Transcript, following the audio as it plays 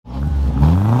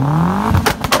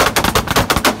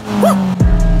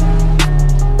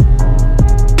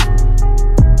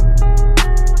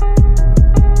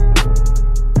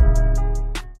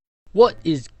What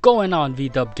is going on,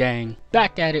 VDub gang?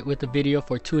 Back at it with a video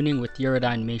for tuning with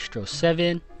Eurodyne Maestro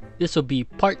 7. This will be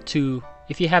part 2.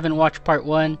 If you haven't watched part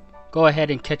 1, go ahead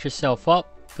and catch yourself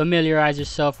up. Familiarize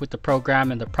yourself with the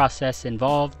program and the process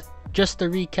involved. Just to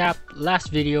recap, last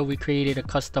video we created a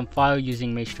custom file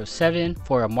using Maestro 7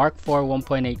 for a Mark IV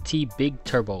 1.8T Big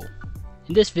Turbo.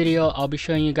 In this video, I'll be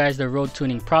showing you guys the road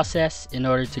tuning process in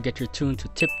order to get your tune to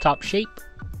tip-top shape.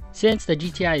 Since the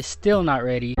GTI is still not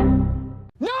ready,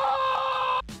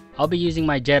 I'll be using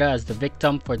my Jetta as the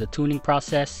victim for the tuning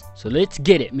process. So let's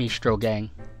get it, Maestro gang.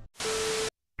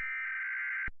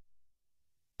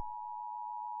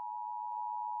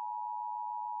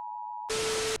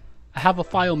 I have a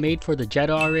file made for the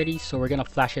Jetta already, so we're gonna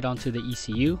flash it onto the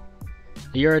ECU.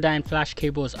 The Eurodyne flash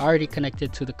cable is already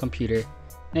connected to the computer.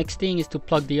 Next thing is to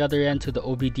plug the other end to the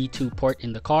OBD2 port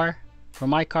in the car. For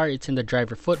my car, it's in the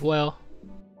driver footwell.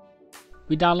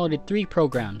 We downloaded 3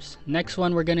 programs. Next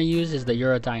one we're gonna use is the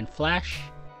Eurodyne flash.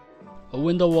 A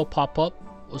window will pop up.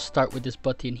 We'll start with this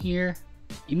button here.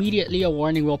 Immediately a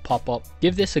warning will pop up.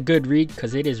 Give this a good read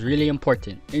because it is really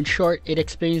important. In short, it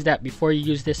explains that before you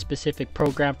use this specific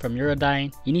program from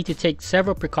Eurodyne, you need to take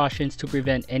several precautions to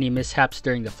prevent any mishaps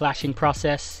during the flashing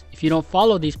process. If you don't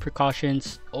follow these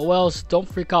precautions, oh wells, don't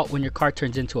freak out when your car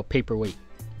turns into a paperweight.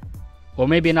 Well,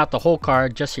 maybe not the whole car,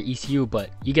 just your ECU, but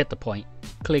you get the point.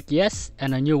 Click yes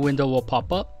and a new window will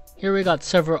pop up. Here we got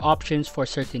several options for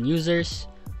certain users.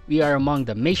 We are among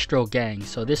the Maestro gang,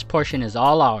 so this portion is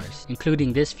all ours,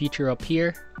 including this feature up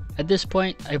here. At this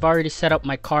point, I've already set up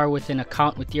my car with an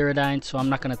account with Eurodyne, so I'm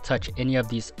not going to touch any of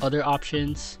these other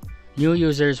options. New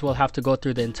users will have to go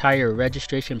through the entire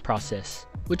registration process,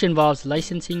 which involves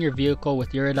licensing your vehicle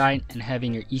with Eurodyne and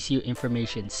having your ECU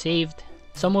information saved.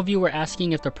 Some of you were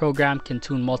asking if the program can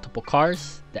tune multiple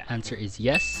cars. The answer is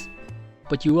yes,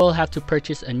 but you will have to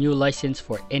purchase a new license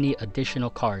for any additional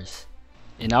cars.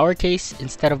 In our case,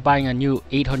 instead of buying a new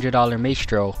 $800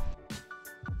 Maestro,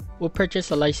 we'll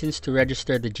purchase a license to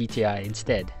register the GTI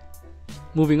instead.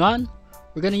 Moving on,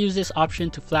 we're going to use this option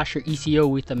to flash your ECU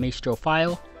with the Maestro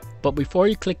file, but before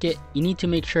you click it, you need to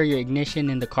make sure your ignition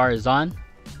in the car is on.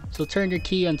 So turn your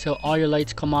key until all your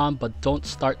lights come on, but don't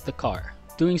start the car.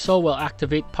 Doing so will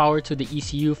activate power to the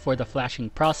ECU for the flashing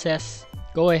process.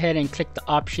 Go ahead and click the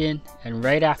option, and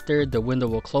right after, the window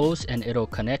will close and it'll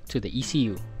connect to the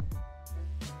ECU.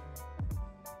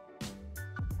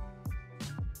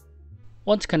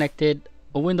 Once connected,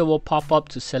 a window will pop up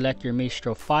to select your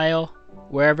Maestro file.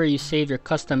 Wherever you save your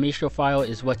custom Maestro file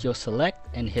is what you'll select,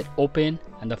 and hit open,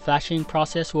 and the flashing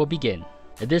process will begin.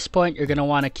 At this point, you're going to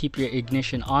want to keep your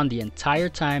ignition on the entire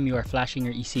time you are flashing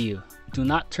your ECU. Do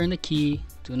not turn the key,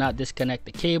 do not disconnect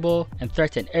the cable, and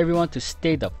threaten everyone to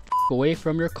stay the f away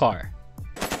from your car.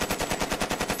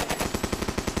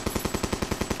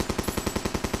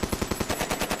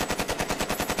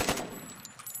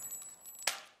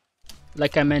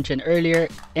 Like I mentioned earlier,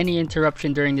 any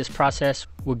interruption during this process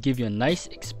will give you a nice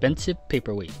expensive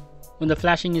paperweight. When the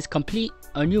flashing is complete,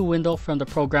 a new window from the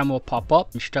program will pop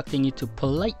up instructing you to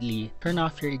politely turn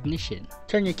off your ignition.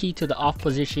 Turn your key to the off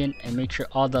position and make sure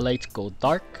all the lights go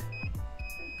dark.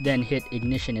 Then hit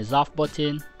ignition is off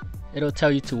button. It'll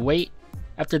tell you to wait.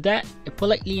 After that, it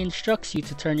politely instructs you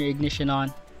to turn your ignition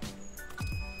on.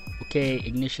 Okay,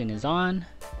 ignition is on.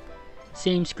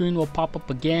 Same screen will pop up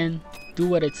again. Do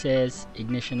what it says,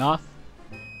 ignition off.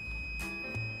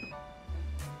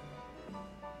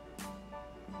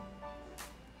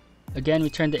 Again, we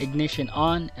turn the ignition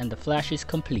on and the flash is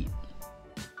complete.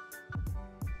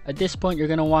 At this point, you're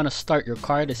going to want to start your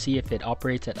car to see if it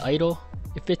operates at idle.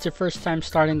 If it's your first time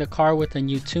starting the car with a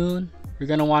new tune, you're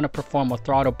going to want to perform a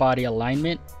throttle body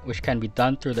alignment, which can be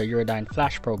done through the Eurodyne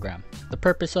flash program. The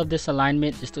purpose of this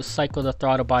alignment is to cycle the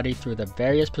throttle body through the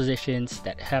various positions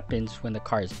that happens when the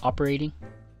car is operating.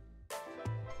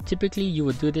 Typically, you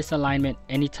would do this alignment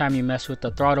anytime you mess with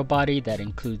the throttle body. That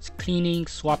includes cleaning,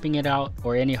 swapping it out,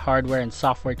 or any hardware and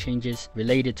software changes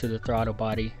related to the throttle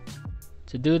body.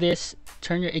 To do this,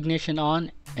 turn your ignition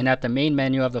on, and at the main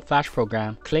menu of the flash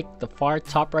program, click the far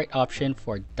top right option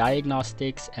for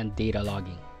diagnostics and data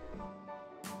logging.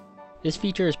 This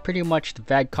feature is pretty much the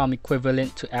VADCOM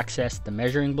equivalent to access the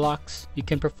measuring blocks. You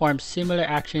can perform similar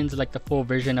actions like the full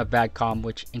version of VADCOM,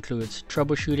 which includes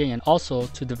troubleshooting and also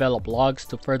to develop logs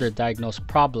to further diagnose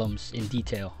problems in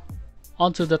detail.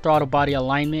 Onto the throttle body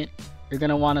alignment, you're going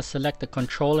to want to select the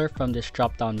controller from this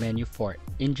drop down menu for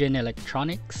engine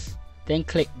electronics. Then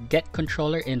click Get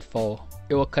Controller Info.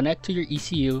 It will connect to your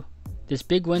ECU. This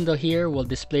big window here will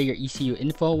display your ECU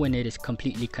info when it is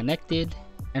completely connected,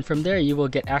 and from there you will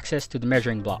get access to the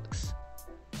measuring blocks.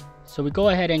 So we go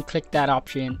ahead and click that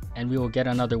option and we will get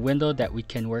another window that we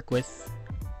can work with.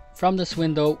 From this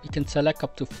window, we can select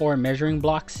up to 4 measuring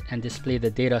blocks and display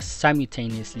the data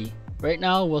simultaneously. Right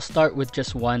now, we'll start with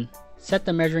just one. Set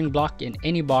the measuring block in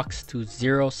any box to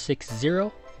 060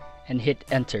 and hit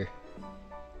enter.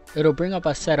 It'll bring up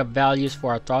a set of values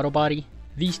for our throttle body.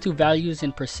 These 2 values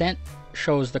in percent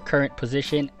shows the current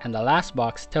position, and the last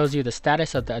box tells you the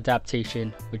status of the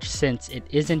adaptation, which since it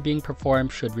isn't being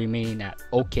performed should remain at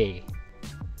OK.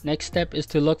 Next step is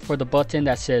to look for the button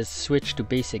that says switch to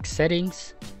basic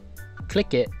settings.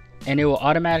 Click it and it will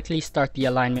automatically start the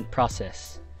alignment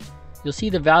process. You'll see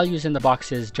the values in the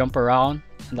boxes jump around,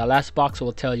 and the last box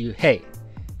will tell you, hey,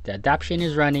 the adaptation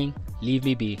is running, leave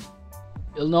me be.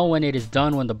 You'll know when it is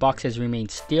done when the boxes remain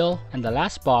still and the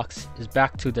last box is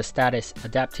back to the status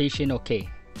adaptation OK.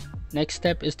 Next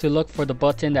step is to look for the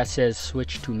button that says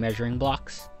switch to measuring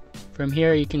blocks. From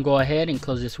here you can go ahead and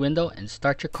close this window and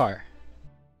start your car.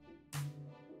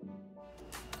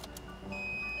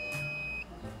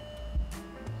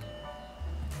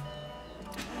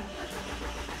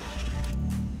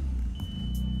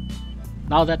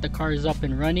 Now that the car is up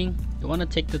and running, you want to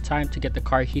take the time to get the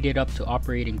car heated up to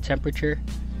operating temperature.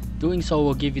 Doing so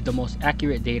will give you the most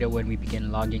accurate data when we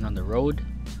begin logging on the road.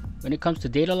 When it comes to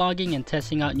data logging and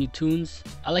testing out new tunes,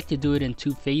 I like to do it in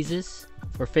 2 phases.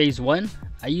 For phase 1,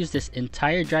 I use this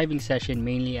entire driving session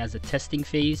mainly as a testing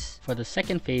phase. For the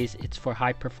second phase, it's for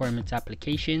high performance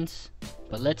applications.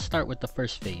 But let's start with the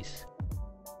first phase.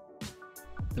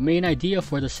 The main idea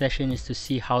for the session is to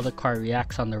see how the car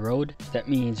reacts on the road. That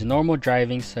means normal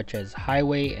driving such as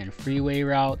highway and freeway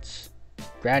routes,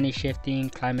 granny shifting,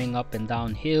 climbing up and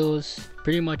down hills,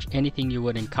 pretty much anything you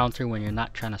would encounter when you're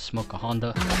not trying to smoke a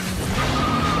Honda.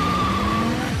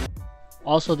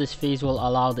 Also, this phase will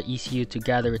allow the ECU to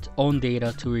gather its own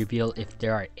data to reveal if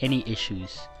there are any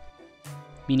issues,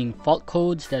 meaning fault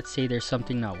codes that say there's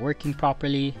something not working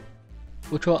properly,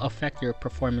 which will affect your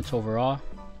performance overall.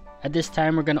 At this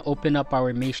time, we're going to open up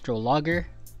our Maestro logger.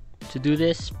 To do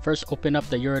this, first open up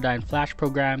the Eurodyne Flash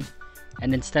program,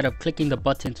 and instead of clicking the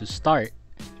button to start,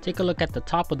 take a look at the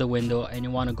top of the window and you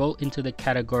want to go into the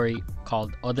category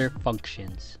called Other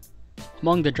Functions.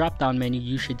 Among the drop-down menu,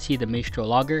 you should see the Maestro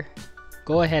logger.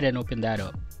 Go ahead and open that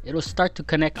up. It will start to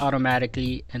connect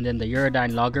automatically, and then the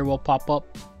Eurodyne logger will pop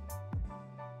up.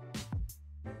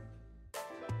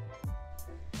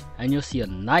 And you'll see a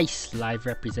nice live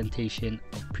representation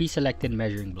of pre-selected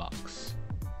measuring blocks.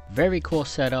 Very cool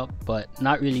setup, but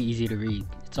not really easy to read.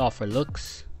 It's all for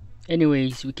looks.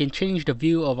 Anyways, we can change the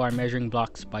view of our measuring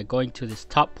blocks by going to this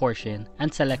top portion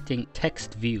and selecting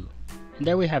text view. And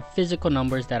there we have physical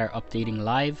numbers that are updating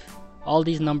live. All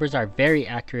these numbers are very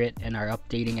accurate and are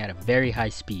updating at a very high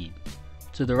speed.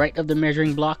 To the right of the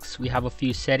measuring blocks, we have a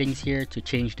few settings here to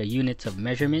change the units of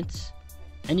measurements.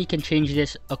 And you can change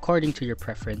this according to your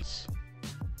preference.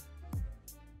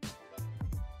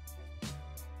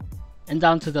 And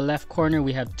down to the left corner,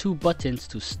 we have 2 buttons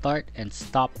to start and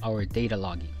stop our data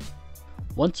logging.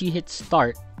 Once you hit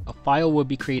start, a file will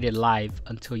be created live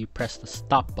until you press the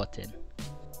stop button.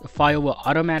 The file will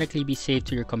automatically be saved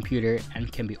to your computer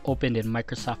and can be opened in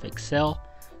Microsoft Excel,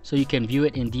 so you can view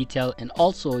it in detail, and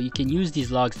also you can use these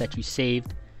logs that you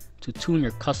saved to tune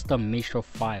your custom Maestro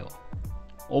file.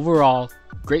 Overall,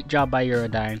 great job by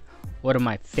Eurodyne, one of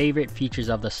my favorite features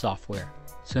of the software.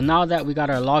 So now that we got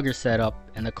our logger set up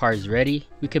and the car is ready,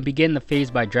 we can begin the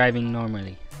phase by driving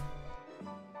normally.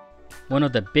 One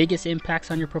of the biggest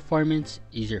impacts on your performance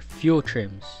is your fuel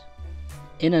trims.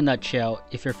 In a nutshell,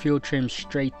 if your fuel trims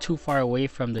stray too far away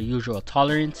from the usual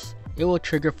tolerance, it will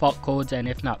trigger fault codes, and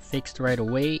if not fixed right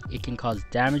away, it can cause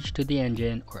damage to the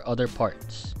engine or other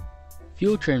parts.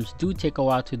 Fuel trims do take a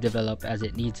while to develop as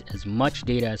it needs as much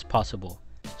data as possible,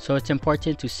 so it's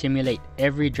important to simulate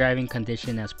every driving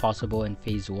condition as possible in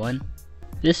phase 1.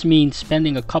 This means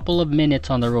spending a couple of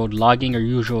minutes on the road logging your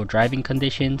usual driving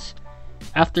conditions.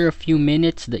 After a few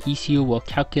minutes, the ECU will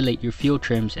calculate your fuel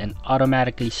trims and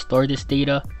automatically store this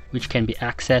data, which can be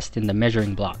accessed in the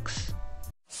measuring blocks.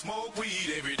 Smoke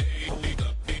weed every day.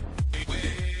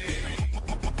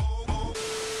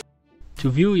 To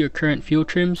view your current fuel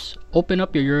trims, open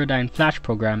up your Eurodyne Flash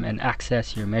program and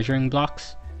access your measuring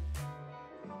blocks.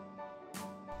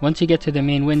 Once you get to the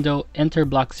main window, enter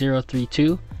block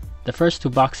 032. The first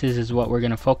 2 boxes is what we're going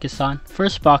to focus on.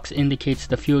 First box indicates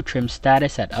the fuel trim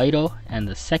status at idle, and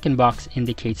the second box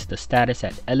indicates the status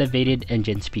at elevated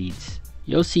engine speeds.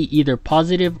 You'll see either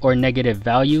positive or negative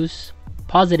values.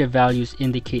 Positive values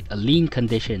indicate a lean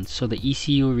condition, so the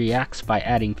ECU reacts by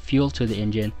adding fuel to the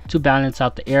engine to balance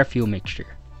out the air-fuel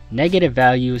mixture. Negative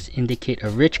values indicate a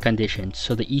rich condition,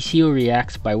 so the ECU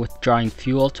reacts by withdrawing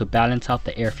fuel to balance out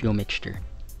the air-fuel mixture.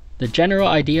 The general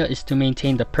idea is to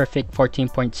maintain the perfect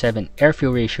 14.7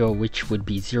 air-fuel ratio, which would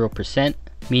be 0%,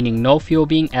 meaning no fuel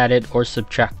being added or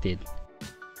subtracted.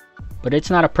 But it's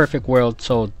not a perfect world,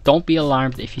 so don't be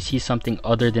alarmed if you see something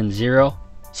other than 0.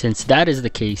 Since that is the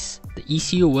case, the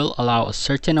ECU will allow a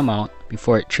certain amount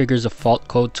before it triggers a fault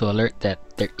code to alert that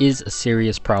there is a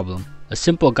serious problem. A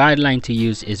simple guideline to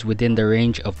use is within the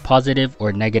range of positive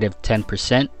or negative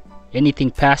 10%.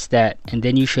 Anything past that, and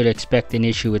then you should expect an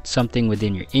issue with something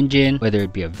within your engine, whether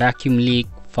it be a vacuum leak,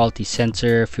 faulty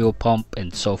sensor, fuel pump,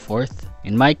 and so forth.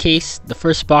 In my case, the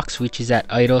first box, which is at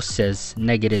idle, says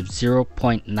negative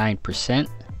 0.9%.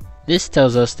 This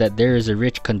tells us that there is a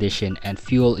rich condition and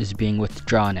fuel is being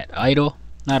withdrawn at idle.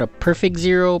 Not a perfect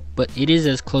 0, but it is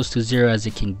as close to 0 as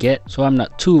it can get, so I'm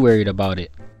not too worried about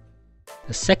it.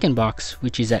 The second box,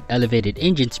 which is at elevated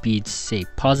engine speeds, say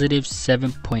positive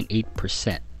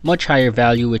 7.8%. Much higher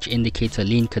value, which indicates a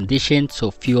lean condition,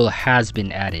 so fuel has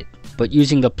been added. But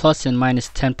using the plus and minus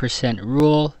 10%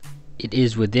 rule, it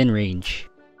is within range.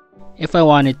 If I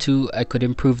wanted to, I could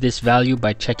improve this value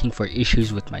by checking for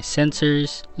issues with my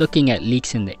sensors, looking at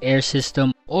leaks in the air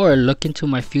system, or look into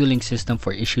my fueling system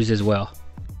for issues as well.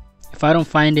 If I don't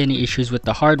find any issues with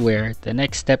the hardware, the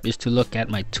next step is to look at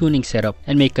my tuning setup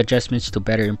and make adjustments to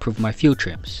better improve my fuel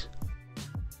trims.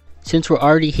 Since we're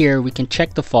already here, we can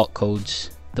check the fault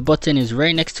codes. The button is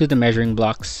right next to the measuring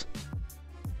blocks.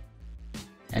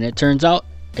 And it turns out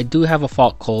I do have a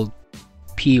fault code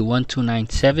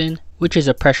P1297, which is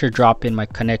a pressure drop in my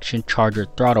connection charger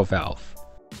throttle valve.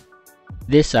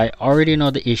 This I already know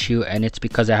the issue, and it's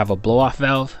because I have a blow-off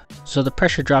valve. So the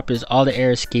pressure drop is all the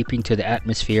air escaping to the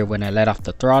atmosphere when I let off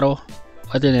the throttle.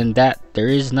 Other than that, there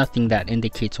is nothing that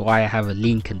indicates why I have a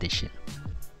lean condition.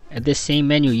 At this same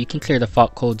menu, you can clear the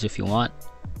fault codes if you want.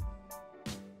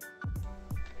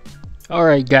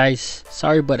 Alright guys,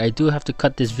 sorry but I do have to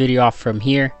cut this video off from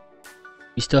here.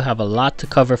 We still have a lot to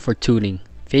cover for tuning.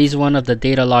 Phase 1 of the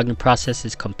data logging process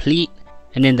is complete,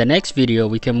 and in the next video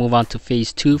we can move on to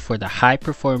phase 2 for the high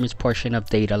performance portion of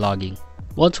data logging.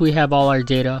 Once we have all our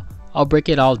data, I'll break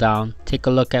it all down, take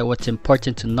a look at what's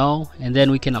important to know, and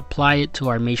then we can apply it to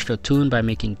our Maestro tune by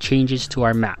making changes to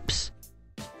our maps.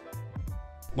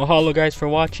 Mahalo guys for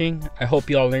watching. I hope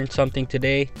you all learned something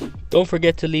today. Don't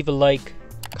forget to leave a like,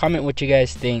 comment what you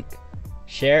guys think,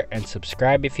 share and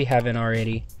subscribe if you haven't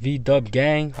already. V-Dub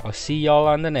gang, I'll see y'all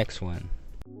on the next one.